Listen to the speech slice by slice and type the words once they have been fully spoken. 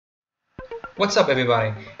What's up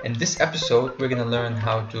everybody? In this episode we're gonna learn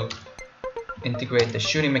how to integrate the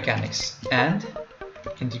shooting mechanics and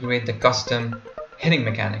integrate the custom hitting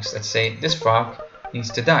mechanics. Let's say this frog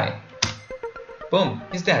needs to die. Boom,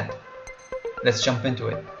 he's dead. Let's jump into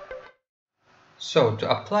it. So to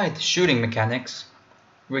apply the shooting mechanics,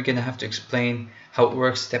 we're gonna have to explain how it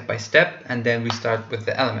works step by step, and then we start with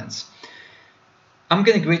the elements. I'm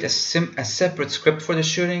gonna create a separate script for the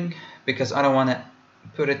shooting because I don't want to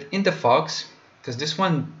put it in the Fox, because this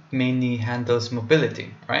one mainly handles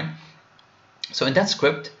mobility, right? So in that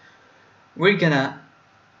script we're gonna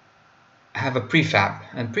have a prefab,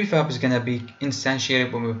 and prefab is gonna be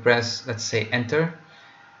instantiated when we press, let's say, enter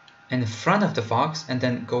in front of the Fox, and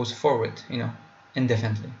then goes forward,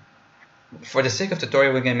 indefinitely. For the sake of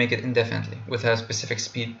tutorial, we're gonna make it indefinitely with a specific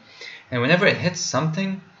speed, and whenever it hits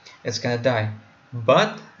something it's gonna die.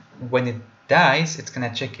 But when it dies, it's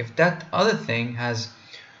gonna check if that other thing has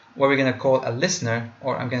what we're gonna call a listener,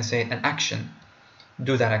 or I'm gonna say an action.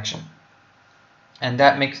 Do that action, and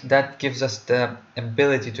that gives us the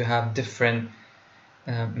ability to have different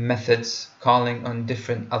methods calling on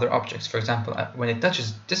different other objects. For example, when it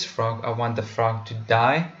touches this frog, I want the frog to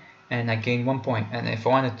die and I gain 1 point. And if I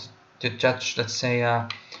wanted to touch, let's say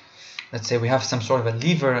we have some sort of a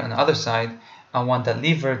lever on the other side, I want that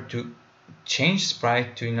lever to change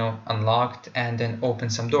sprite to unlocked and then open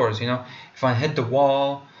some doors. If I hit the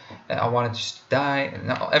wall, I want it to just die.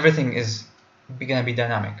 Now everything is gonna be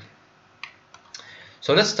dynamic.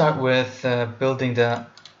 So let's start with building the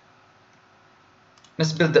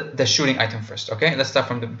shooting item first. Okay, let's start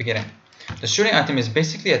from the beginning. The shooting item is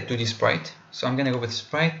basically a 2D sprite, so I'm gonna go with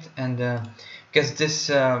sprite, and because this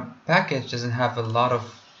package doesn't have a lot of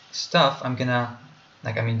stuff, I'm gonna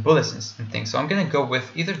bullets and things, so I'm gonna go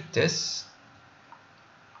with either this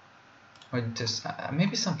or this,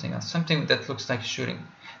 maybe something else, something that looks like shooting.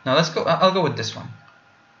 Now let's go, I'll go with this one,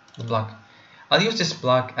 the block. I'll use this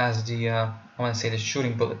block as the I want to say the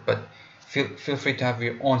shooting bullet, but feel free to have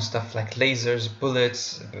your own stuff like lasers,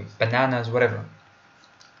 bullets, bananas, whatever.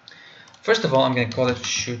 First of all, I'm going to call it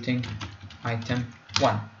shooting item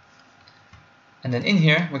 1, and then in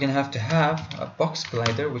here we're going to have a box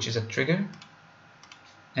collider, which is a trigger,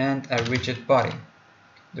 and a rigid body.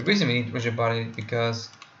 The reason we need rigid body is because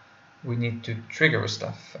we need to trigger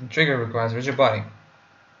stuff, and trigger requires rigid body.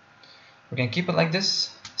 We're going to keep it like this,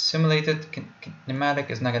 simulated, kinematic,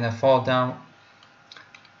 is not going to fall down.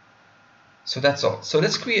 So that's all. So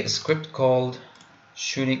let's create a script called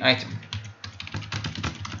shooting item.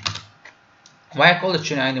 Why I call it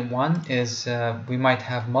shooting item 1 is we might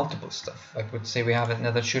have multiple stuff. Like, let's say we have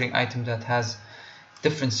another shooting item that has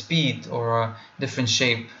different speed or a different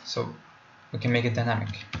shape, so we can make it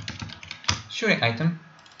dynamic. Shooting item.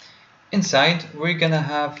 Inside we're gonna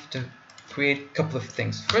have to create a couple of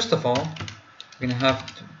things. First of all, we're gonna have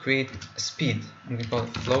to create a speed. I'm gonna call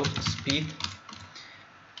it float speed,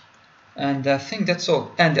 and I think that's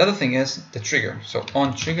all. And the other thing is the trigger. So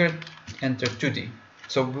on trigger, enter 2D.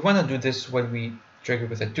 So we want to do this when we trigger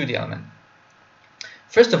with a 2D element.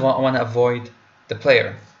 First of all, I want to avoid the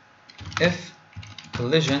player. If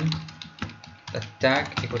collision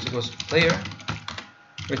attack equals player,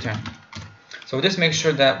 return. So this makes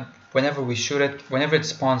sure that whenever we shoot it, whenever it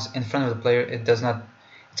spawns in front of the player, it's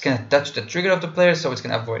gonna touch the trigger of the player, so it's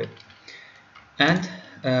gonna avoid it. And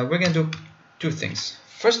we're gonna do two things.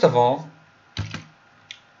 First of all,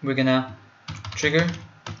 we're gonna trigger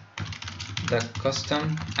the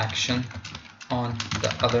custom action on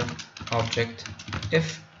the other object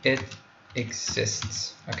if it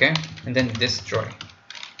exists, okay, and then destroy.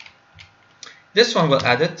 This one will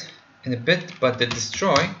add it in a bit, but the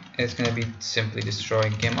destroy is going to be simply destroy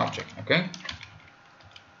game object. Okay,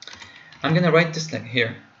 I'm going to write this like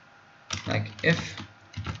here, like if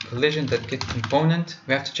collision.get component.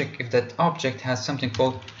 We have to check if that object has something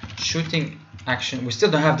called shooting action. We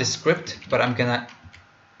still don't have this script, but I'm gonna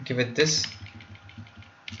give it this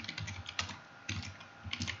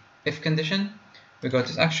if condition. We got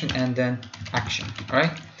this action and then action. All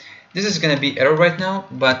right, this is going to be error right now,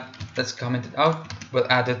 but let's comment it out. We'll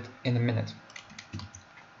add it in a minute.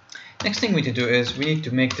 Next thing we need to do is we need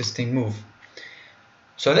to make this thing move.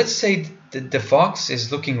 So let's say the fox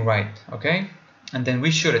is looking right, okay, and then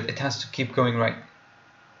we shoot it. It has to keep going right.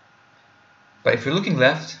 But if you're looking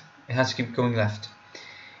left, it has to keep going left.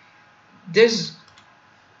 There's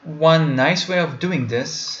one nice way of doing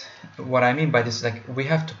this. What I mean by this is, like, we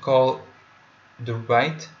have to call the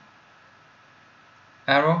right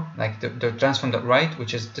arrow, like the transform.right,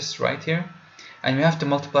 which is this right here, and we have to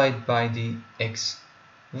multiply it by the x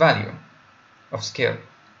value of scale.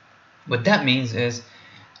 What that means is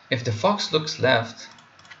if the fox looks left,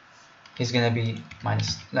 he's gonna be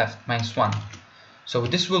minus left, -1. So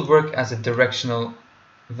this will work as a directional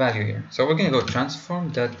value here. So we're gonna go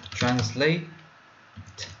transform.translate.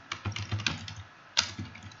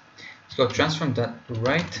 Let's go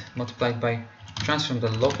transform.right multiplied by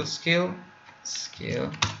transform.local scale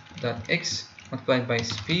 .x multiplied by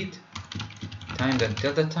speed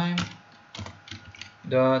time.delta time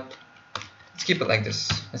dot. Let's keep it like this.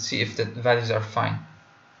 Let's see if the values are fine.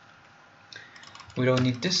 We don't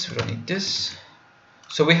need this, we don't need this.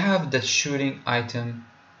 So we have the shooting item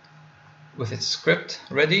with its script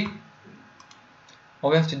ready.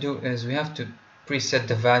 All we have to do is we have to preset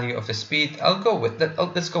the value of the speed. Let's go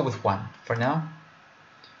with 1 for now.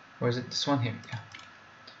 Where is it? This one here. Yeah.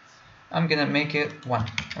 I'm gonna make it 1.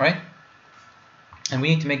 Alright? And we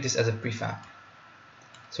need to make this as a prefab.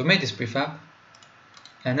 So we made this prefab.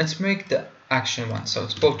 And let's make the action one. So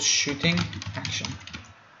it's called shooting action.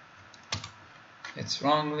 It's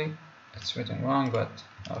written wrong, but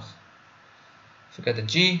forget the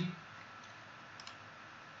G.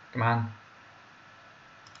 Come on.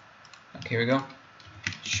 Okay, here we go.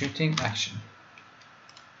 Shooting action.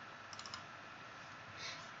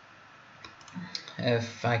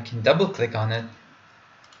 If I can double click on it.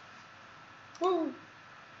 Woo.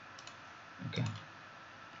 Okay.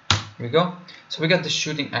 Here we go. So we got the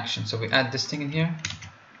shooting action. So we add this thing in here.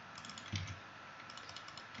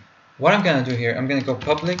 What I'm gonna do here, I'm gonna go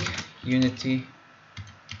public Unity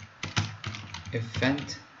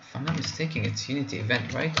event. If I'm not mistaken, it's Unity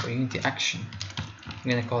event, right? Or Unity action. I'm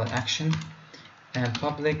gonna call it action. And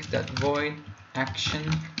public.void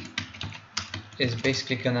action is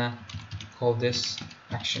basically gonna call this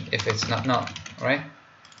action if it's not null, alright?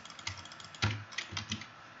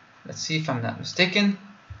 Let's see if I'm not mistaken.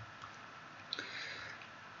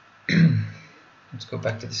 Let's go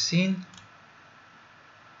back to the scene.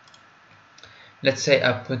 Let's say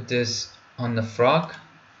I put this on the frog.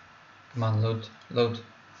 Come on, load.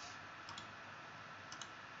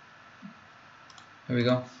 Here we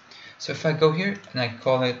go. So if I go here and I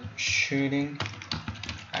call it shooting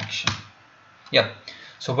action. Yep.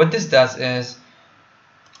 So what this does is,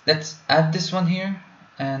 let's add this one here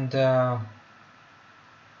and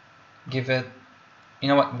give it, you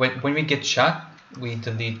know what, when we get shot, we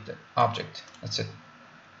delete the object. That's it.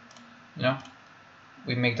 You know,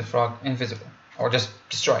 we make the frog invisible or just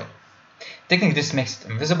destroy it. Technically this makes it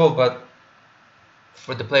invisible, but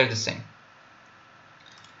for the player the same.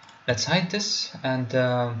 Let's hide this, and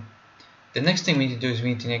the next thing we need to do is we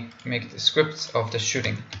need to make the scripts of the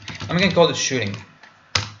shooting. I'm going to call it shooting.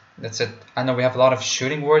 That's it. I know we have a lot of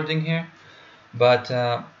shooting wording here, but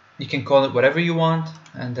you can call it whatever you want,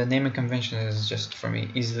 and the naming convention is just for me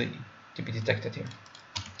easily to be detected here.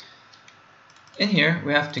 In here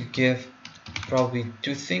we have to give probably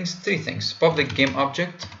three things. Public game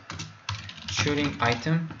object, shooting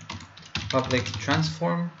item, public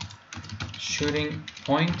transform, shooting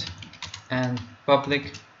point, and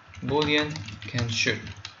public boolean can shoot.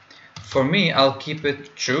 For me, I'll keep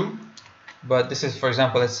it true, but this is, for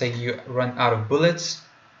example, let's say you run out of bullets,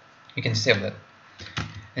 you can disable it.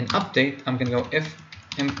 In update, I'm gonna go if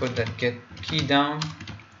input that get key down,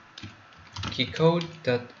 key code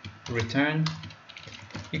that return.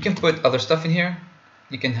 You can put other stuff in here.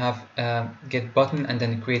 You can have get button and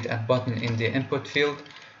then create a button in the input field,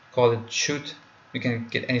 call it shoot. You can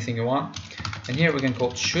get anything you want, and here we can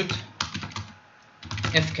call shoot.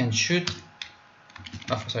 If can shoot,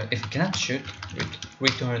 if cannot shoot,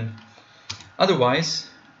 return. Otherwise,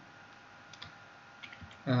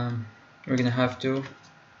 we're gonna have to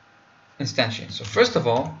instantiate. So first of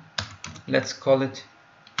all, let's call it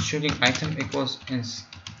shooting item equals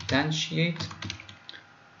instantiate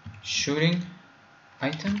shooting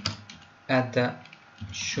item at the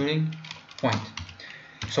shooting point.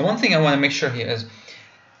 So one thing I want to make sure here is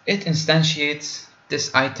it instantiates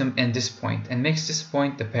this item and this point and makes this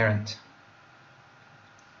point the parent.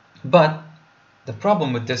 But the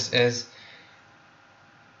problem with this is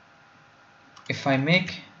if I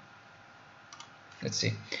make, let's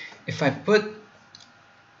see, if I put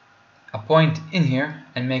a point in here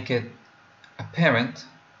and make it a parent,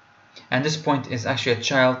 and this point is actually a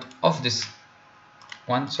child of this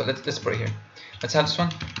one, so let's put it here. Let's have this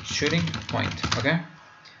one, shooting point, okay?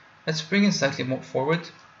 Let's bring it slightly more forward.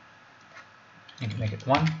 You can make it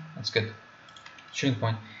 1, that's good. Shooting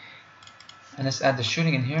point. And let's add the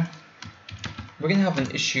shooting in here. We're gonna have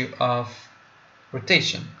an issue of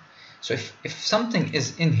rotation. So if something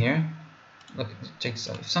is in here, look, check this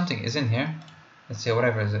out. If something is in here, let's say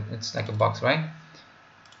whatever is it, it's like a box, right?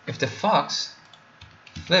 If the fox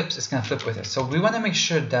flips, it's gonna flip with it. So we want to make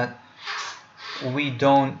sure that we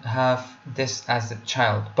don't have this as the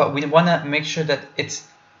child, but we want to make sure that it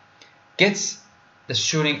gets the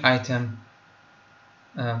shooting item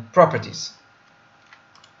properties.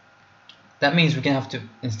 That means we're going to have to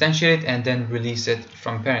instantiate it and then release it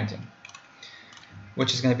from parenting,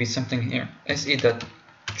 which is going to be something here,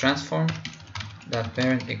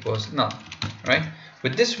 se.transform.parent equals null, right?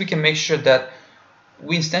 With this, we can make sure that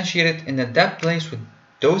we instantiate it in that place with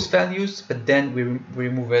those values, but then we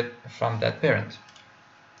remove it from that parent.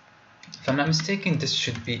 If I'm not mistaken, this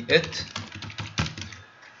should be it.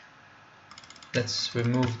 Let's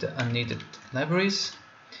remove the unneeded libraries.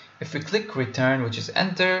 If we click return, which is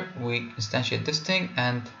enter, we instantiate this thing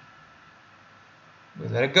and we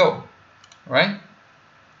let it go, right?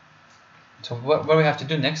 So what we have to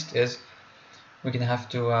do next is we're gonna have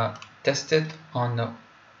to test it on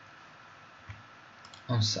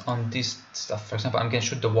this stuff. For example, I'm gonna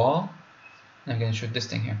shoot the wall and I'm gonna shoot this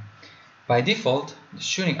thing here. By default, the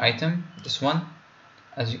shooting item, this one,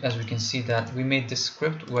 as we can see that we made this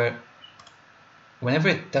script where whenever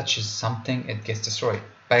it touches something, it gets destroyed.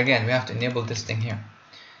 But again, we have to enable this thing here.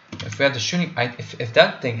 If we have the shooting item, if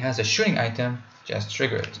that thing has a shooting item, just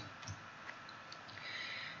trigger it.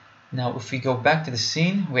 Now, if we go back to the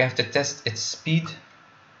scene, we have to test its speed.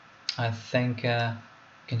 I think I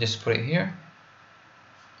can just put it here.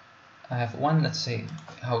 I have one. Let's see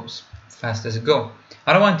how fast does it go.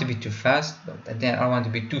 I don't want it to be too fast, but then I don't want it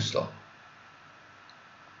to be too slow.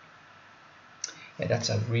 Yeah, that's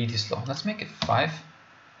a really slow. Let's make it 5.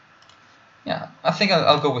 Yeah, I think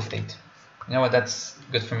I'll go with 8. You know what? That's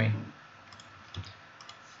good for me.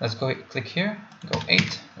 Let's go click here. Go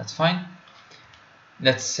 8. That's fine.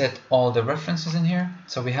 Let's set all the references in here.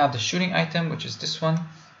 So we have the shooting item, which is this one.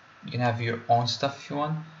 You can have your own stuff if you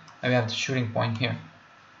want. And we have the shooting point here.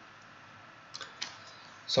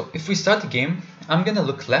 So if we start the game, I'm gonna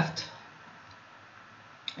look left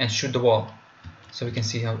and shoot the wall so we can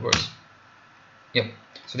see how it works. Yep.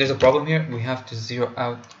 So there's a problem here. We have to zero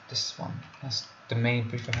out this one. The main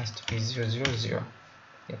prefix has to be 0, 0, 0.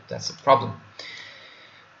 Yep, that's a problem.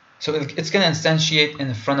 So it's gonna instantiate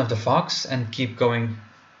in front of the fox and keep going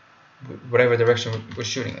whatever direction we're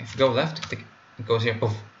shooting. If you go left, click, it goes here.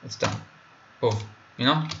 Poof, it's done. Poof, you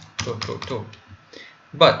know, poof, poof, poof.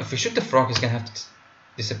 But if we shoot the frog, it's gonna have to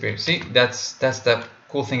disappear. See, that's the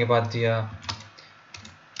cool thing about the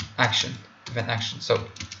event action. So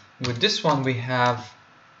with this one, we have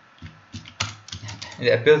the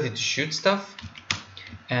ability to shoot stuff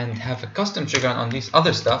and have a custom trigger on these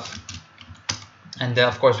other stuff. And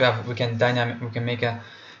of course, we can make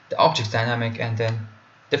the objects dynamic, and then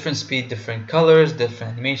different speed, different colors,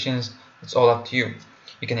 different animations. It's all up to you.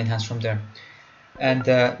 You can enhance from there. And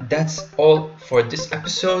that's all for this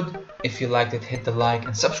episode. If you liked it, hit the like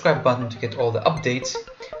and subscribe button to get all the updates,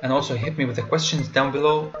 and also hit me with the questions down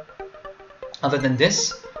below. Other than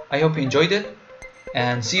this, I hope you enjoyed it,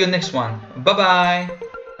 and see you next one. Bye bye.